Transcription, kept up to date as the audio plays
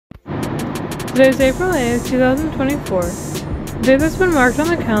Today is April 8th, 2024. The day that's been marked on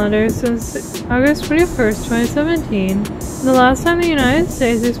the calendar since August 21st, 2017, the last time the United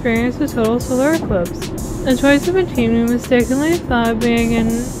States experienced a total solar eclipse. In 2017, we mistakenly thought being in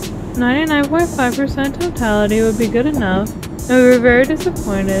 99.5% totality would be good enough, and we were very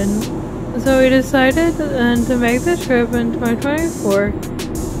disappointed. So we decided then to make the trip in 2024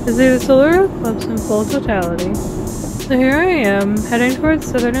 to see the solar eclipse in full totality. So here I am, heading towards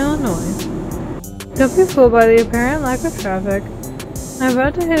southern Illinois. Don't be fooled by the apparent lack of traffic. I'm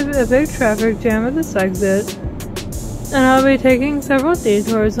about to hit a big traffic jam at this exit, and I'll be taking several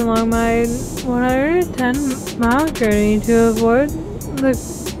detours along my 110-mile journey to avoid the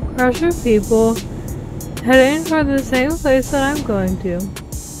crush of people heading toward the same place that I'm going to.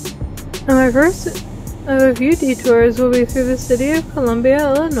 And my first of a few detours will be through the city of Columbia,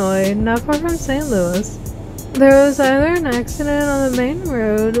 Illinois, not far from St. Louis. There was either an accident on the main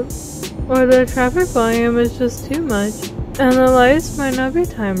road, or the traffic volume is just too much, and the lights might not be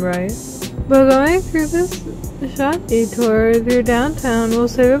timed right. But going through this short detour through downtown will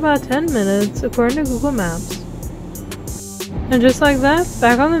save about 10 minutes according to Google Maps. And just like that,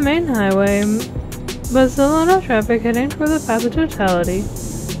 back on the main highway, but still a lot of traffic heading toward the path of totality.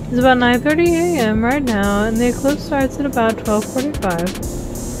 It's about 9:30 a.m. right now, and the eclipse starts at about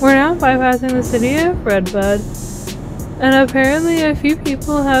 12:45. We're now bypassing the city of Redbud, and apparently a few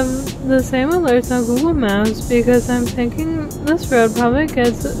people have the same alerts on Google Maps because I'm thinking this road probably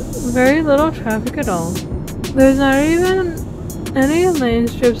gets very little traffic at all. There's not even any lane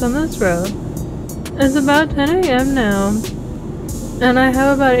strips on this road. It's about 10 a.m. now, and I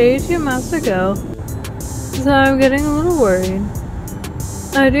have about 82 miles to go, so I'm getting a little worried.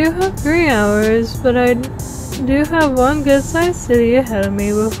 I do have 3 hours, but I do have one good-sized city ahead of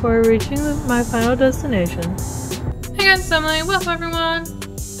me before reaching my final destination. Hey guys, it's Emily. What's up everyone?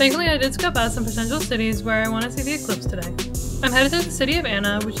 Thankfully I did scope out some potential cities where I want to see the eclipse today. I'm headed to the city of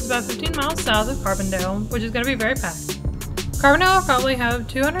Anna, which is about 15 miles south of Carbondale, which is going to be very packed. Carbondale will probably have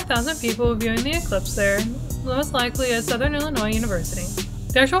 200,000 people viewing the eclipse there, most likely at Southern Illinois University.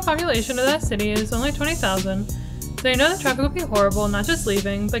 The actual population of that city is only 20,000, so you know the traffic will be horrible not just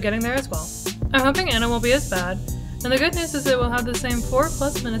leaving, but getting there as well. I'm hoping Anna won't be as bad, and the good news is it will have the same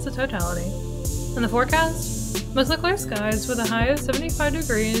 4+ minutes of totality. In the forecast, mostly clear skies with a high of 75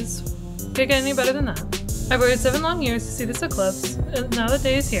 degrees. Can't get any better than that. I've waited 7 long years to see this eclipse, and now the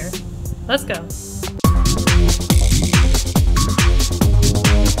day is here. Let's go.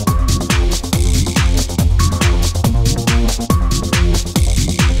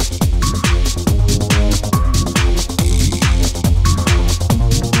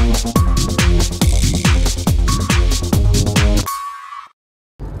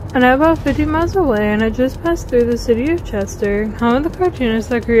 And I'm about 50 miles away, and I just passed through the city of Chester, home of the cartoonist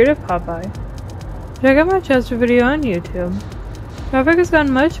that created Popeye. Check out my Chester video on YouTube. Traffic has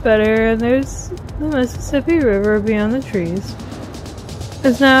gotten much better, and there's the Mississippi River beyond the trees.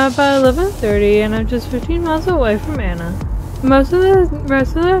 It's now about 11:30, and I'm just 15 miles away from Anna. Most of the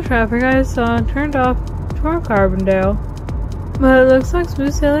rest of the traffic I saw turned off toward Carbondale, but it looks like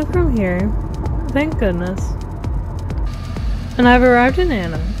smooth sailing from here. Thank goodness. And I've arrived in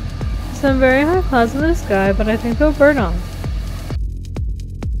Anna. Some very high clouds in the sky, but I think they'll burn off.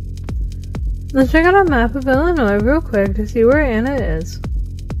 Let's check out a map of Illinois real quick to see where Anna is.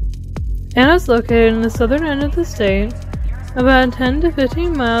 Anna's located in the southern end of the state, about 10 to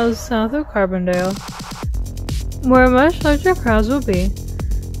 15 miles south of Carbondale, where much larger crowds will be.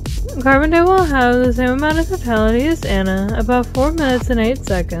 Carbondale will have the same amount of totality as Anna, about 4 minutes and 8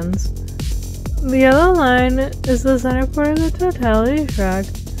 seconds. The yellow line is the center part of the totality track,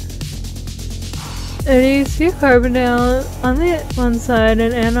 and you see Carbondale on the one side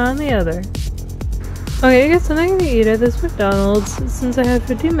and Anna on the other. Okay, to get something to eat at this McDonald's since I have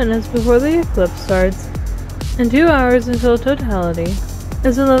 50 minutes before the eclipse starts and 2 hours until totality.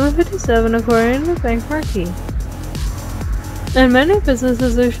 It's 11:57 according to Bank Marquee. And many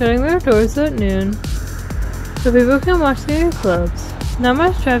businesses are shutting their doors at noon so people can watch the eclipse. Not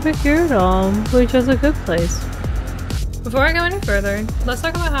much traffic here at all, which is a good place. Before I go any further, let's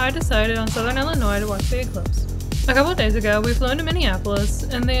talk about how I decided on Southern Illinois to watch the eclipse. A couple days ago, we flew into Minneapolis,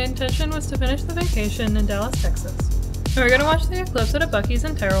 and the intention was to finish the vacation in Dallas, Texas. And we're going to watch the eclipse at a Buc-ee's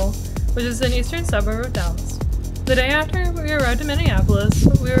in Terrell, which is an eastern suburb of Dallas. The day after we arrived in Minneapolis,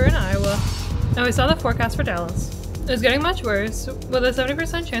 we were in Iowa, and we saw the forecast for Dallas. It was getting much worse, with a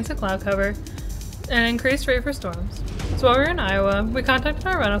 70% chance of cloud cover, and an increased rate for storms. So while we were in Iowa, we contacted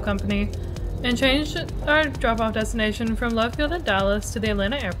our rental company and changed our drop-off destination from Love Field at Dallas to the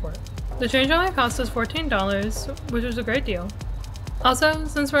Atlanta airport. The change only cost us $14, which was a great deal. Also,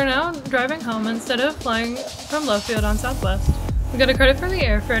 since we're now driving home instead of flying from Lovefield on Southwest, we got a credit from the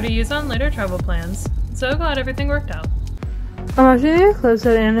airfare to use on later travel plans. So glad everything worked out. I'm watching the eclipse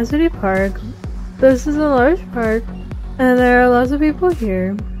at Anna City Park. This is a large park, and there are lots of people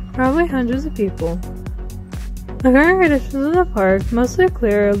here, probably hundreds of people. The current conditions in the park, mostly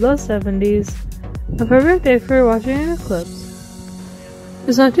clear, low 70s, a perfect day for watching an eclipse.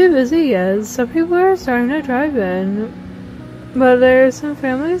 It's not too busy yet, some people are starting to drive in, but there are some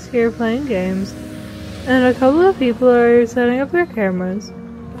families here playing games, and a couple of people are setting up their cameras.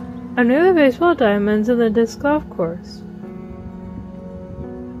 I'm near the baseball diamonds and the disc golf course.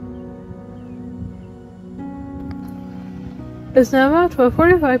 It's now about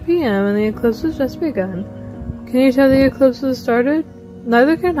 12:45 p.m. and the eclipse has just begun. Can you tell the eclipse has started?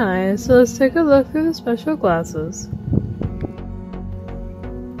 Neither can I, so let's take a look through the special glasses.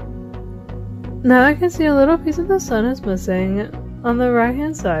 Now I can see a little piece of the sun is missing on the right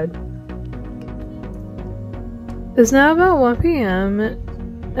hand side. It's now about 1 p.m.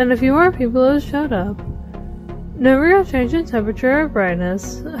 and a few more people have showed up. No real change in temperature or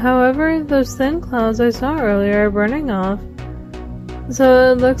brightness, however those thin clouds I saw earlier are burning off,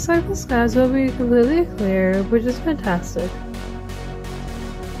 so it looks like the skies will be completely clear, which is fantastic.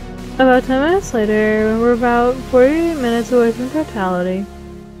 About 10 minutes later, we're about 48 minutes away from totality.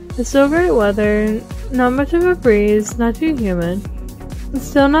 It's still great weather, not much of a breeze, not too humid. It's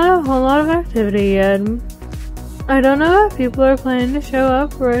still not a whole lot of activity yet. I don't know if people are planning to show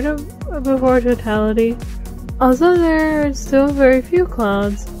up right before totality. Also, there are still very few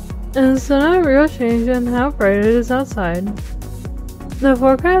clouds, and it's still not a real change in how bright it is outside. The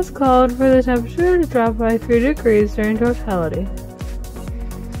forecast called for the temperature to drop by 3 degrees during totality.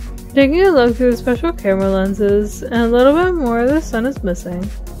 Taking a look through the special camera lenses, and a little bit more of the sun is missing.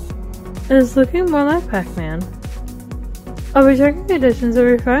 It's looking more like Pac-Man. I'll be checking conditions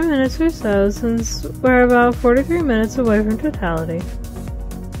every 5 minutes or so since we're about 43 minutes away from totality.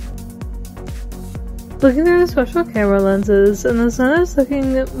 Looking through the special camera lenses, and the sun is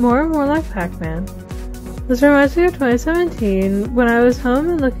looking more and more like Pac-Man. This reminds me of 2017, when I was home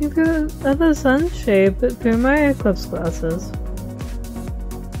and looking at the sun's shape through my eclipse glasses.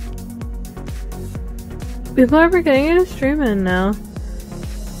 People are beginning to stream in now.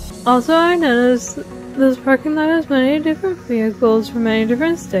 Also, I noticed this parking lot has many different vehicles from many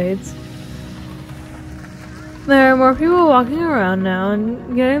different states. There are more people walking around now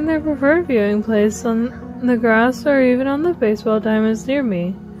and getting their preferred viewing place on the grass or even on the baseball diamonds near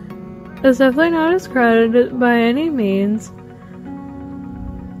me. It's definitely not as crowded by any means,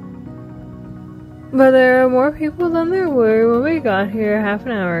 but there are more people than there were when we got here half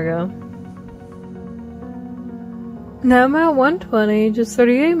an hour ago. Now I'm at 1:20, just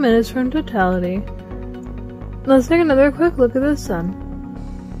 38 minutes from totality. Let's take another quick look at the sun.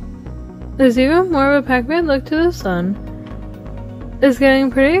 There's even more of a Pac-Man look to the sun. It's getting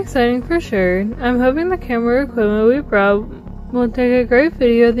pretty exciting for sure. I'm hoping the camera equipment we brought will take a great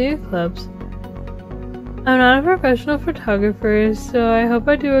video of the eclipse. I'm not a professional photographer, so I hope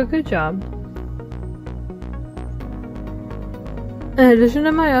I do a good job. In addition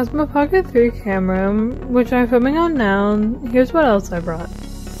to my Osmo Pocket 3 camera, which I'm filming on now, here's what else I brought.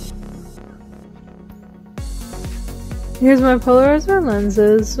 Here's my polarizer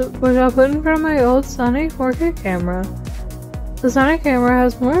lenses, which I'll put in front of my old Sony 4K camera. The Sony camera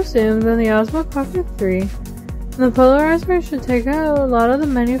has more zoom than the Osmo Pocket 3, and the polarizer should take out a lot of the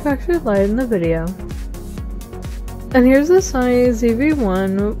manufactured light in the video. And here's the Sony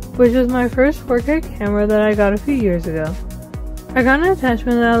ZV-1, which is my first 4K camera that I got a few years ago. I got an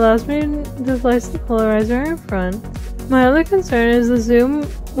attachment that allows me to place the polarizer in front. My only concern is the zoom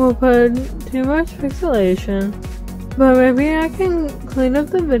will put too much pixelation, but maybe I can clean up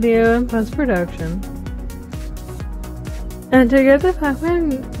the video in post-production. And to get the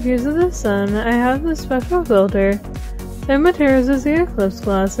Pac-Man views of the sun, I have this special filter, same materials as the eclipse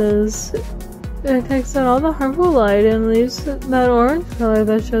glasses. It takes out all the harmful light and leaves that orange color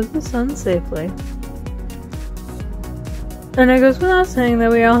that shows the sun safely. And it goes without saying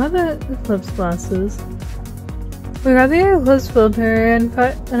that we all have the eclipse glasses. We got the eclipse filter and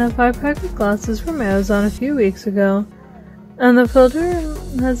a 5-pack of glasses from Amazon a few weeks ago, and the filter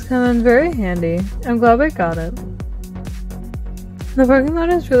has come in very handy. I'm glad we got it. The parking lot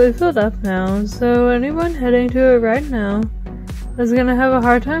is really filled up now, so anyone heading to it right now is gonna have a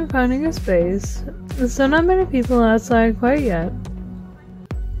hard time finding a space. There's still not many people outside quite yet.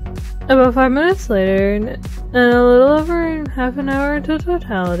 About 5 minutes later, and a little over half an hour until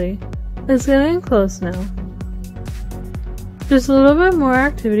totality, it's getting close now. Just a little bit more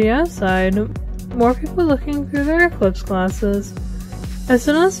activity outside, more people looking through their eclipse glasses, I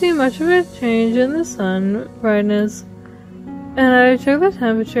still don't see much of a change in the sun brightness, and I checked the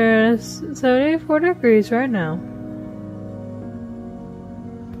temperature and it's 74 degrees right now.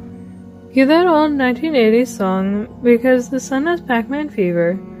 Cue that old 1980s song, because the sun has Pac-Man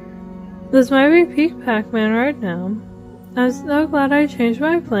fever. This might be peak Pac-Man right now. I'm so glad I changed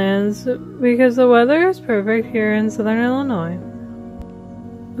my plans, because the weather is perfect here in southern Illinois.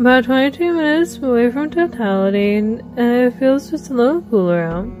 About 22 minutes away from totality, and it feels just a little cooler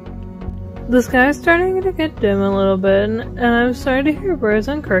out. The sky's starting to get dim a little bit, and I'm starting to hear birds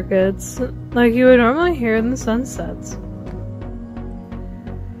and crickets, like you would normally hear in the sunsets.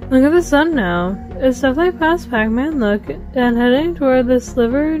 Look at the sun now. It's definitely past Pac-Man look, and heading toward the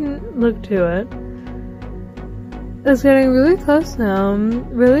sliver look to it. It's getting really close now,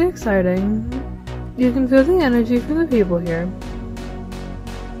 really exciting. You can feel the energy from the people here.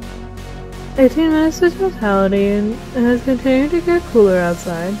 18 minutes to totality, and it's continuing to get cooler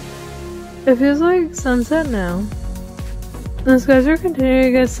outside. It feels like sunset now. The skies are continuing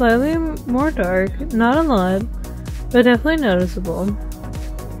to get slightly more dark, not a lot, but definitely noticeable.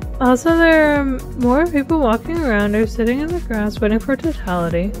 Also, there are more people walking around or sitting in the grass waiting for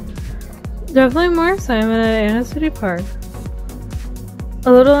totality. Definitely more excitement at Anna City Park.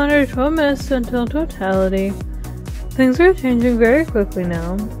 A little under 12 minutes until totality. Things are changing very quickly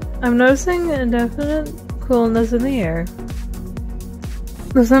now. I'm noticing a definite coolness in the air.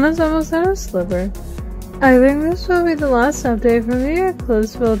 The sun is almost at a sliver. I think this will be the last update from the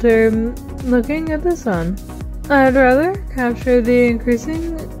Eclipse filter looking at the sun. I'd rather capture the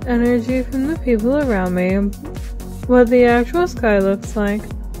increasing energy from the people around me, what the actual sky looks like,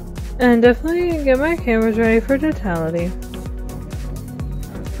 and definitely get my cameras ready for totality.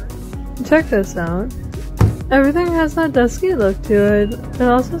 Check this out. Everything has that dusky look to it. It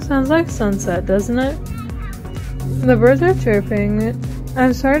also sounds like sunset, doesn't it? The birds are chirping.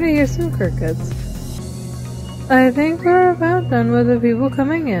 I'm starting to hear some crickets. I think we're about done with the people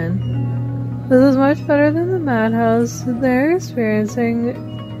coming in. This is much better than the madhouse they're experiencing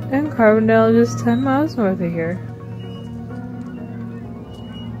in Carbondale, just 10 miles north of here.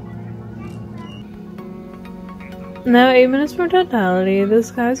 Now 8 minutes from totality. The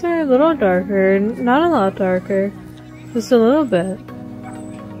skies are a little darker, not a lot darker, just a little bit.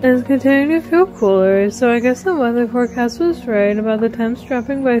 It's continuing to feel cooler, so I guess the weather forecast was right about the temps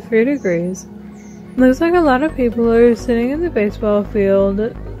dropping by 3 degrees. Looks like a lot of people are sitting in the baseball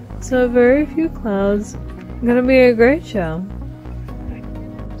field, so very few clouds. Gonna be a great show.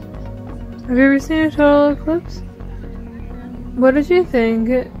 Have you ever seen a total eclipse? What did you think?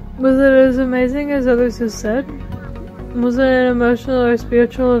 Was it as amazing as others have said? Was it an emotional or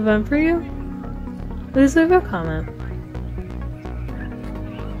spiritual event for you? Please leave a comment.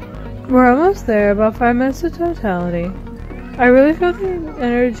 We're almost there, about 5 minutes to totality. I really feel the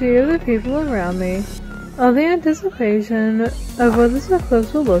energy of the people around me, all the anticipation of what this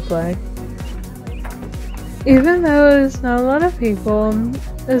eclipse will look like. Even though it's not a lot of people,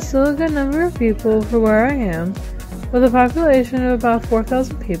 it's still a good number of people for where I am, with a population of about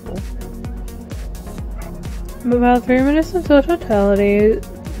 4,000 people. About 3 minutes until totality.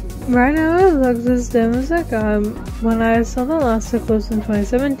 Right now it looks as dim as it got when I saw the last eclipse in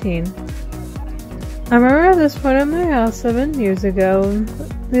 2017. I remember at this point in my house 7 years ago,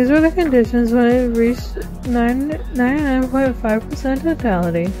 these were the conditions when it reached 99.5%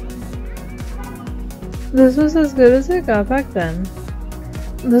 totality. This was as good as it got back then.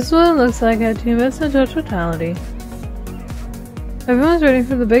 This is what it looks like at 2 minutes until totality. Everyone's waiting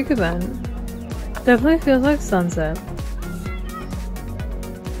for the big event. Definitely feels like sunset.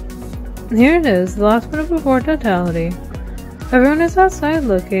 Here it is, the last minute before totality. Everyone is outside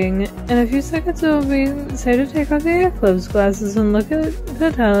looking. In a few seconds it will be safe to take off the eclipse glasses and look at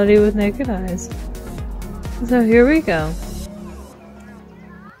totality with naked eyes. So here we go.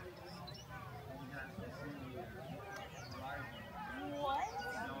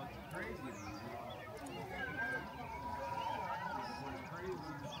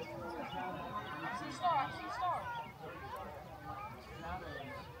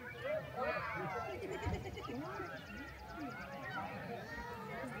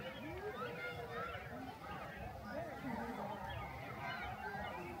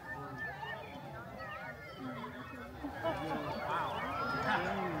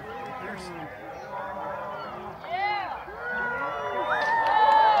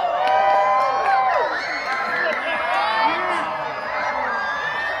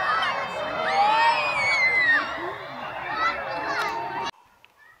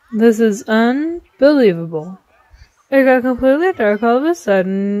 This is unbelievable. It got completely dark all of a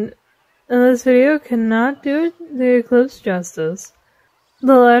sudden, and this video cannot do the eclipse justice.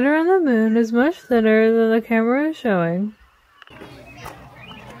 The light around the moon is much thinner than the camera is showing.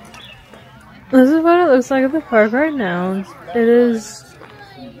 This is what it looks like at the park right now. It is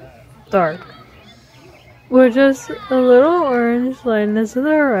dark, with just a little orange lightness at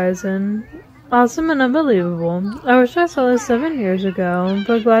the horizon. Awesome and unbelievable. I wish I saw this 7 years ago,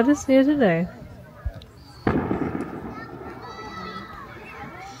 but glad to see it today.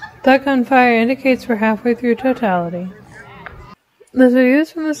 That gunfire indicates we're halfway through totality. This video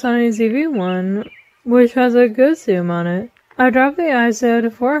is from the Sony ZV-1, which has a good zoom on it. I dropped the ISO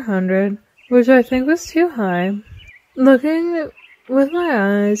to 400, which I think was too high. Looking with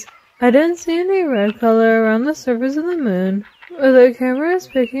my eyes, I didn't see any red color around the surface of the moon, but the camera is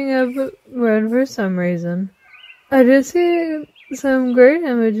picking up red for some reason. I did see some great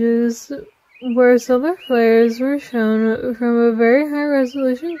images where solar flares were shown from a very high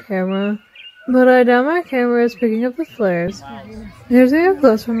resolution camera, but I doubt my camera is picking up the flares. Here's a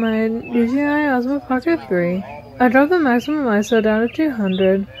close from my DJI Osmo Pocket 3. I dropped the maximum ISO down to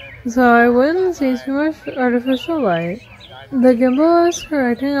 200, so I wouldn't see too much artificial light. The gimbal is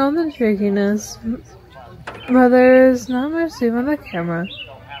correcting all the shakiness, but there is not much zoom on the camera.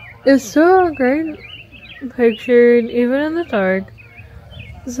 It's still a great picture even in the dark,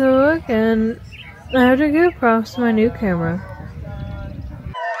 so again, I have to give props to my new camera.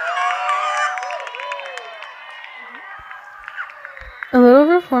 A little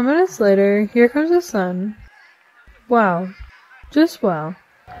over 4 minutes later, here comes the sun. Wow. Just wow.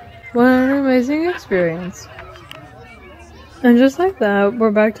 What an amazing experience. And just like that,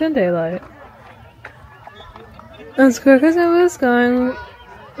 we're back to daylight. As quick as it was going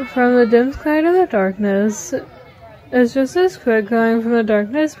from the dim sky to the darkness, it's just as quick going from the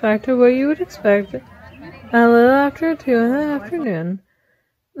darkness back to what you would expect at a little after 2 in the afternoon.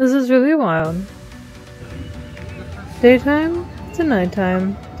 This is really wild. Daytime to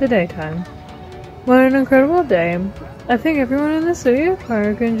nighttime to daytime. What an incredible day. I think everyone in the city of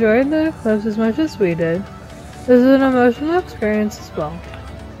Park enjoyed the eclipse as much as we did. This is an emotional experience as well.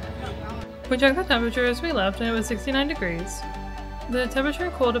 We checked the temperature as we left and it was 69 degrees. The temperature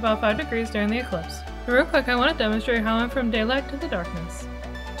cooled about 5 degrees during the eclipse. But real quick, I want to demonstrate how I went from daylight to the darkness.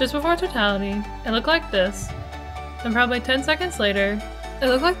 Just before totality, it looked like this, and probably 10 seconds later, it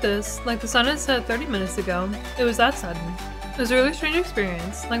looked like this, like the sun had set 30 minutes ago. It was that sudden. It was a really strange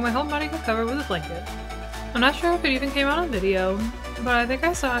experience, like my whole body got covered with a blanket. I'm not sure if it even came out on video, but I think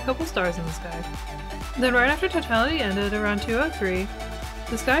I saw a couple stars in the sky. Then right after totality ended around 2:03,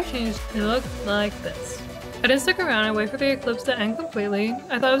 the sky changed and it looked like this. I didn't stick around and wait for the eclipse to end completely.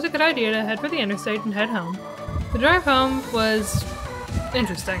 I thought it was a good idea to head for the interstate and head home. The drive home was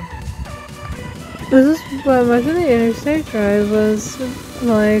interesting. This is what much of the interstate drive was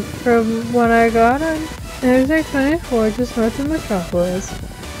like from when I got on Interstate 24 just north of Metropolis.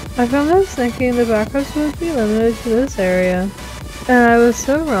 I found I was thinking the backups would be limited to this area, and I was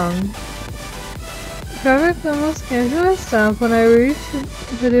so wrong. Traffic almost came to a stop when I reached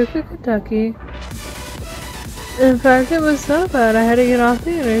Paducah, Kentucky. In fact, it was so bad I had to get off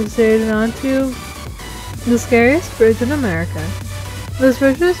the interstate and onto the scariest bridge in America. This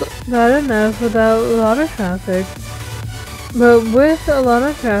bridge was bad enough without a lot of traffic, but with a lot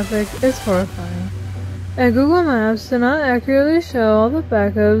of traffic, it's horrifying. And Google Maps did not accurately show all the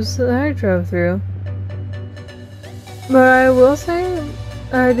backups that I drove through. But I will say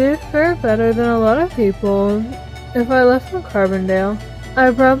I did fare better than a lot of people. If I left from Carbondale,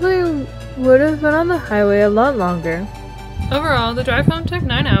 I probably would have been on the highway a lot longer. Overall, the drive home took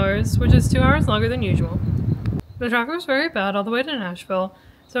 9 hours, which is 2 hours longer than usual. The traffic was very bad all the way to Nashville,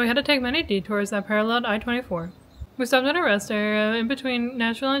 so we had to take many detours that paralleled I-24. We stopped at a rest area in between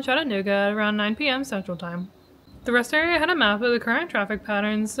Nashville and Chattanooga at around 9 p.m. Central Time. The rest area had a map of the current traffic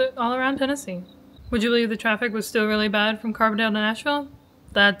patterns all around Tennessee. Would you believe the traffic was still really bad from Carbondale to Nashville?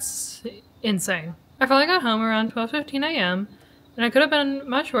 That's insane. I finally got home around 12:15 a.m., and it could have been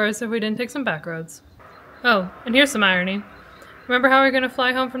much worse if we didn't take some back roads. Oh, and here's some irony. Remember how we were going to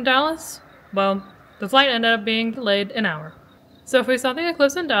fly home from Dallas? Well, the flight ended up being delayed an hour. So if we saw the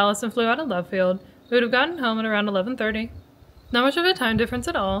eclipse in Dallas and flew out of Love Field, we would have gotten home at around 11:30. Not much of a time difference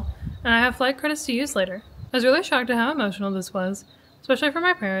at all, and I have flight credits to use later. I was really shocked at how emotional this was, especially for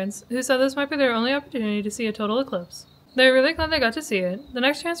my parents, who said this might be their only opportunity to see a total eclipse. They were really glad they got to see it. The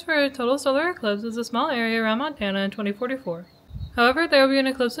next chance for a total solar eclipse is a small area around Montana in 2044. However, there will be an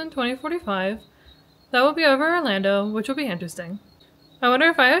eclipse in 2045. That will be over Orlando, which will be interesting. I wonder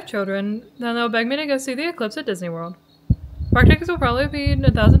if I have children, then they'll beg me to go see the eclipse at Disney World. Park tickets will probably be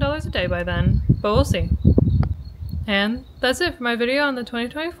 $1,000 a day by then, but we'll see. And that's it for my video on the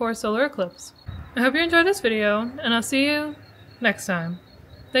 2024 solar eclipse. I hope you enjoyed this video, and I'll see you next time.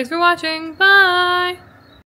 Thanks for watching. Bye!